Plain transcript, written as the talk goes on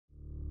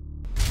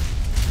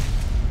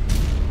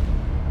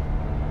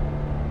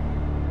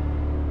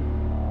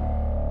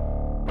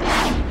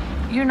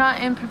You're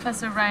not in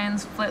Professor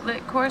Ryan's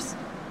Flitlit course?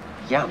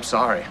 Yeah, I'm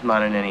sorry. I'm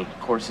not in any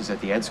courses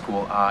at the ed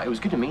school. It was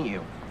good to meet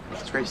you.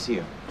 It's great to see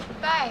you.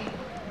 Bye.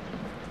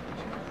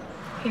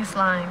 He's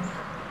lying.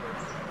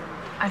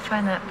 I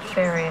find that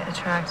very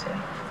attractive.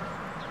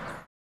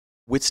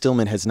 Whit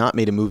Stillman has not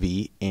made a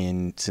movie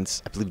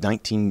since, I believe,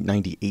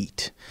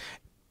 1998.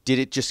 Did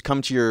it just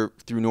come to your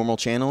through normal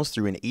channels,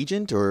 through an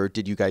agent, or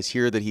did you guys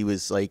hear that he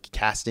was like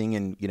casting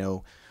and, you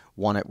know,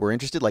 were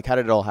interested? Like, how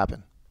did it all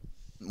happen?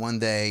 One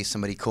day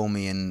somebody called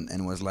me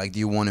and was like, do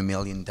you want $1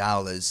 million?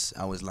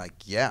 I was like,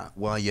 yeah.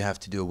 Well, you have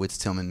to do a Whit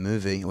Stillman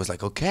movie. I was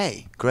like,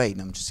 okay, great.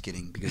 No, I'm just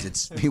kidding, because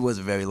it was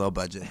a very low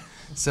budget.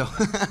 So,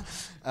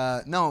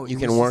 no. You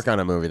can work on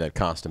a movie that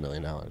cost $1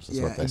 million. That's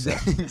what they say.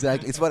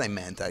 Exactly. It's what I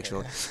meant,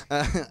 actually.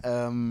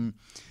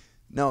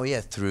 No,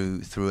 yeah,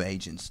 through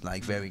agents,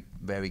 like very,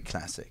 very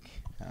classic.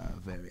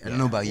 I don't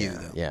know about you,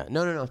 though. Yeah,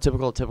 no.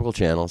 Typical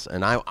channels.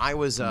 And I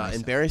was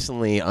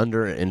embarrassingly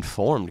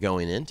underinformed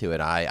going into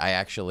it. I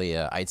actually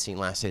I'd seen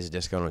Last Days of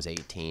Disco when I was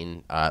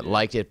 18.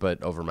 Liked it,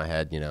 but over my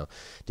head, you know,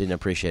 didn't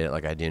appreciate it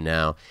like I do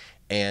now.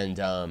 And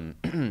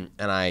and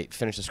I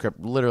finished the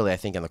script literally, I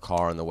think, in the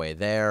car on the way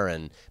there.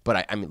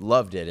 But I mean,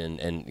 loved it.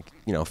 And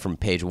you know, from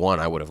page one,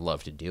 I would have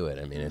loved to do it.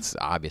 I mean, it's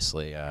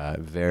obviously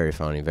very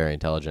funny, very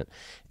intelligent.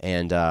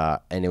 And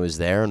it was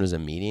there, and it was a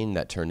meeting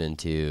that turned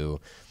into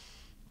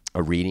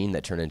a reading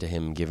that turned into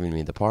him giving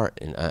me the part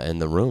in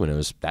the room,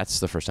 and that's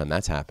the first time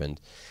that's happened,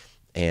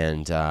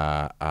 and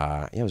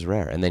yeah, it was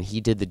rare. And then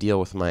he did the deal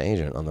with my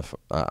agent on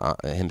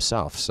the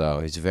himself, so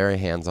he's very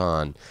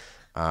hands-on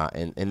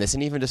in this,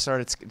 and even just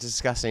started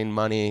discussing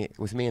money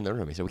with me in the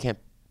room. He said,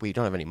 we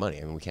don't have any money.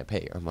 I mean, we can't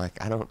pay you. I'm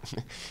like, I don't.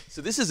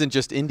 So this isn't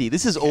just indie.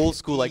 This is old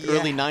school, like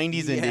early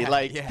 90s indie.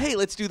 Like, hey,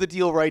 let's do the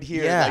deal right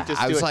here. Yeah, like,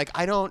 just I was like,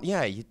 I don't,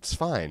 yeah, it's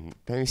fine.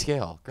 Pay me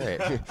scale.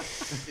 Great.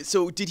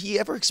 So did he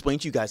ever explain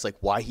to you guys, like,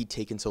 why he'd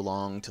taken so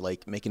long to,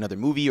 like, make another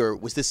movie? Or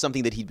was this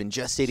something that he'd been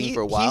gestating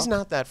for a while? He's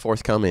not that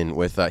forthcoming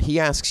with, he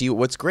asks you,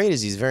 what's great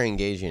is he's very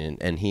engaging,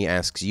 and he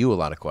asks you a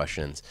lot of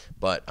questions.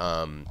 But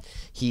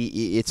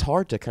it's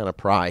hard to kind of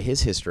pry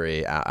his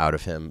history out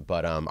of him.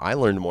 But I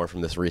learned more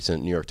from this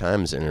recent New York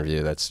Times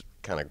interview that's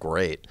kind of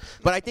great.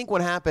 But I think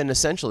what happened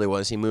essentially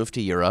was he moved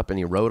to Europe and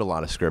he wrote a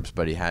lot of scripts,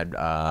 but he had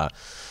a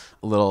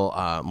little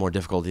more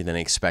difficulty than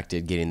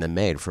expected getting them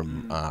made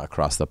from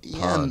across the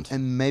pond.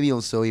 And maybe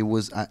also he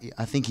was,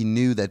 I think he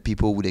knew that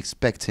people would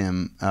expect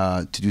him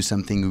to do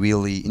something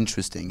really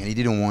interesting, and he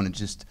didn't want to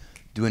just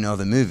do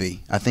another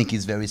movie. I think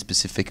he's very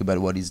specific about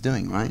what he's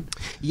doing, right?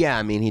 Yeah,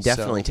 I mean, he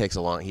definitely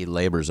he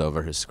labors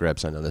over his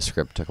scripts. I know the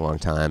script took a long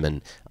time,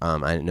 and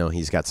I know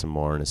he's got some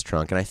more in his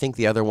trunk. And I think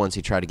the other ones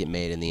he tried to get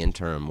made in the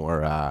interim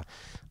were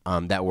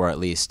that were at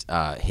least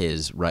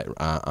his, right?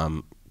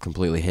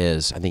 Completely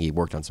his. I think he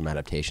worked on some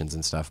adaptations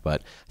and stuff,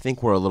 but I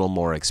think were a little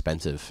more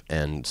expensive,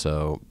 and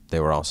so they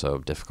were also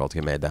difficult to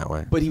get made that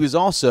way. But he was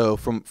also,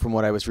 from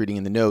what I was reading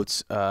in the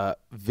notes,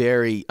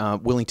 very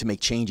willing to make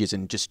changes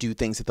and just do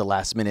things at the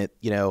last minute.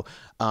 You know,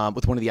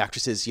 with one of the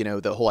actresses, you know,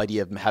 the whole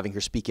idea of having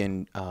her speak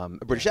in a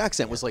British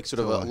accent was like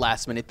sort of a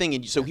last minute thing,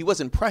 and so he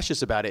wasn't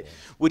precious about it.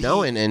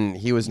 And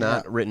he was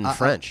not written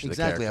French.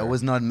 Exactly, I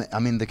was not. I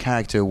mean, the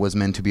character was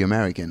meant to be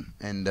American,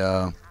 and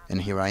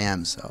here I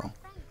am.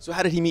 So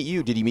how did he meet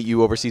you? Did he meet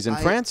you overseas in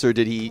France, or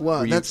did he?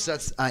 Well,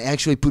 that's. I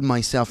actually put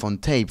myself on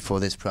tape for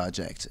this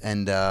project,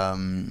 and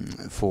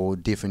for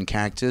different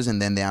characters,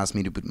 and then they asked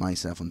me to put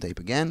myself on tape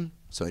again,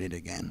 so I did it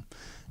again,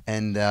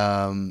 and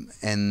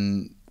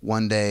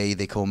one day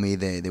they called me.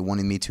 They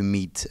wanted me to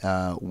meet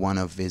one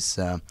of his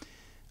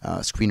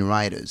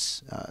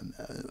screenwriters,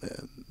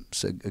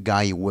 so a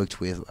guy he worked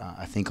with,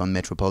 I think, on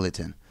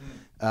Metropolitan.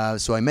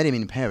 So I met him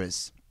in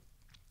Paris,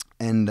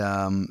 and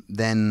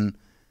then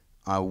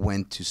I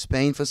went to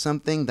Spain for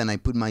something, then I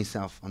put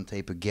myself on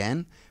tape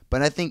again.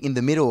 But I think in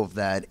the middle of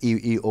that,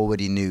 he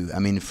already knew. I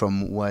mean,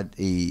 from what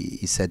he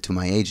said to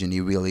my agent, he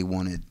really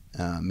wanted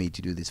me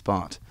to do this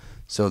part.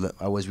 So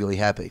I was really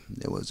happy.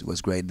 It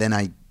was great. Then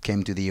I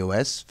came to the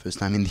US, first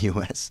time in the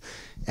US.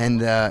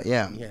 And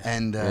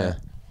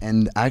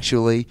and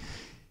actually,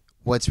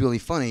 what's really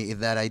funny is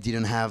that I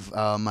didn't have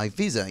my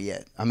visa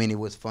yet. I mean, it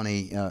was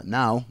funny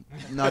now,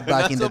 not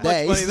back in the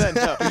days. Not so much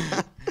funny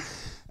then, no.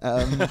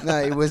 No,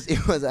 it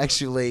was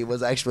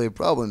actually a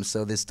problem.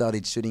 So they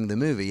started shooting the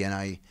movie, and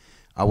I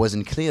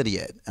wasn't cleared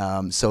yet.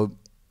 And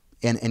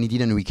he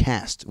didn't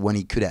recast when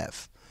he could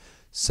have.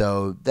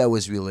 So that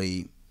was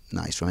really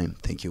nice, right?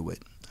 Thank you, Whit.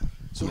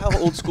 So how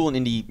old school an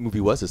indie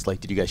movie was this? Like,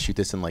 did you guys shoot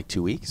this in like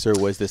 2 weeks, or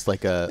was this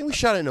like a? I think we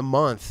shot it in a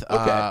month.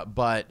 Okay,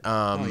 but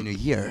in a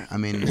year. I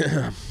mean,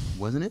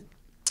 wasn't it?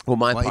 Well,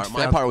 my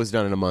part was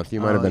done in a month. You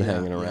might have been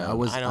hanging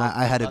around.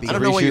 I had a bigger. I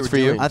don't know what you were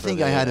doing. I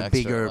think I had a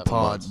bigger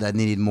part that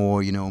needed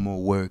more,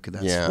 more work.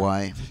 That's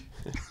why.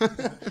 I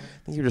think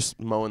you're just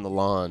mowing the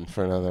lawn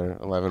for another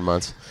 11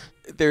 months.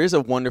 There is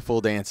a wonderful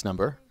dance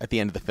number at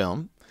the end of the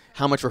film.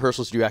 How much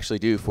rehearsals do you actually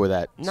do for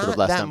that sort of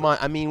last number? Not that much.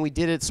 I mean, we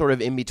did it sort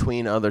of in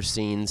between other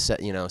scenes,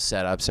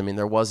 setups. I mean,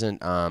 there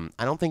wasn't. I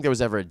don't think there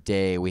was ever a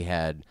day we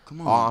had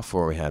off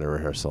where we had a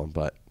rehearsal.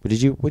 But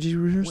did you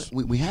rehearse?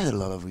 We had a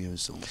lot of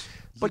rehearsals.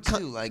 But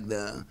too, like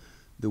the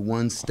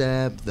one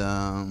step,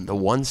 the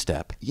one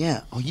step.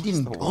 Yeah. Oh, you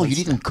didn't. Oh, you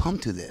didn't come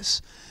to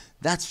this.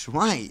 That's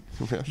right.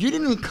 You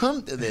didn't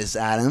come to this,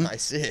 Adam. I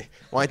see.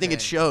 Well, I think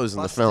it shows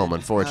in the film,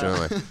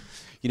 unfortunately.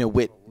 You know,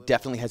 Whit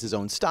definitely has his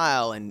own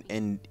style,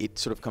 and it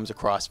sort of comes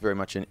across very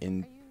much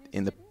in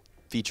the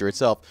feature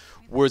itself.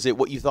 Was it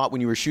what you thought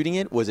when you were shooting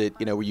it? Was it,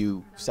 you know, were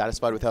you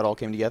satisfied with how it all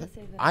came together?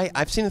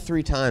 I've seen it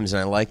 3 times and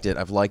I liked it.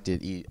 I've liked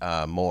it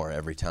more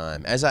every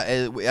time, as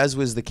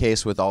was the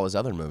case with all his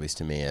other movies.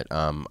 To me,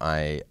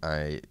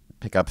 I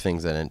pick up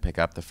things I didn't pick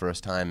up the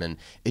first time, and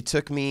it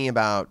took me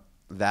about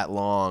that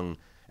long,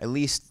 at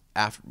least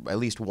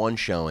one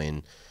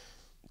showing,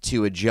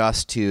 to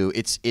adjust to.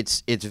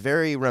 It's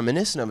very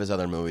reminiscent of his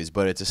other movies,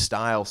 but it's a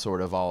style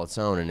sort of all its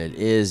own, and it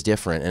is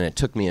different. And it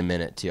took me a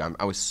minute to.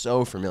 I was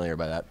so familiar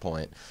by that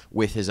point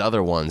with his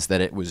other ones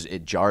that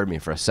it jarred me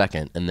for a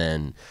second, and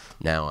then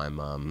now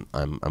I'm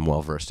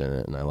well versed in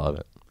it and I love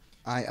it.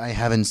 I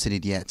haven't seen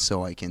it yet,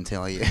 so I can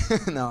tell you.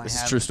 No,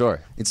 It's a true story.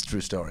 It's a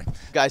true story.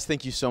 Guys,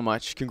 thank you so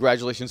much.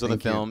 Congratulations on the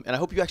film, and I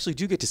hope you actually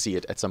do get to see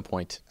it at some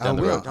point down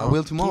the road. I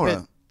will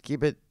tomorrow.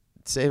 Keep it.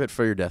 Save it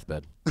for your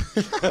deathbed.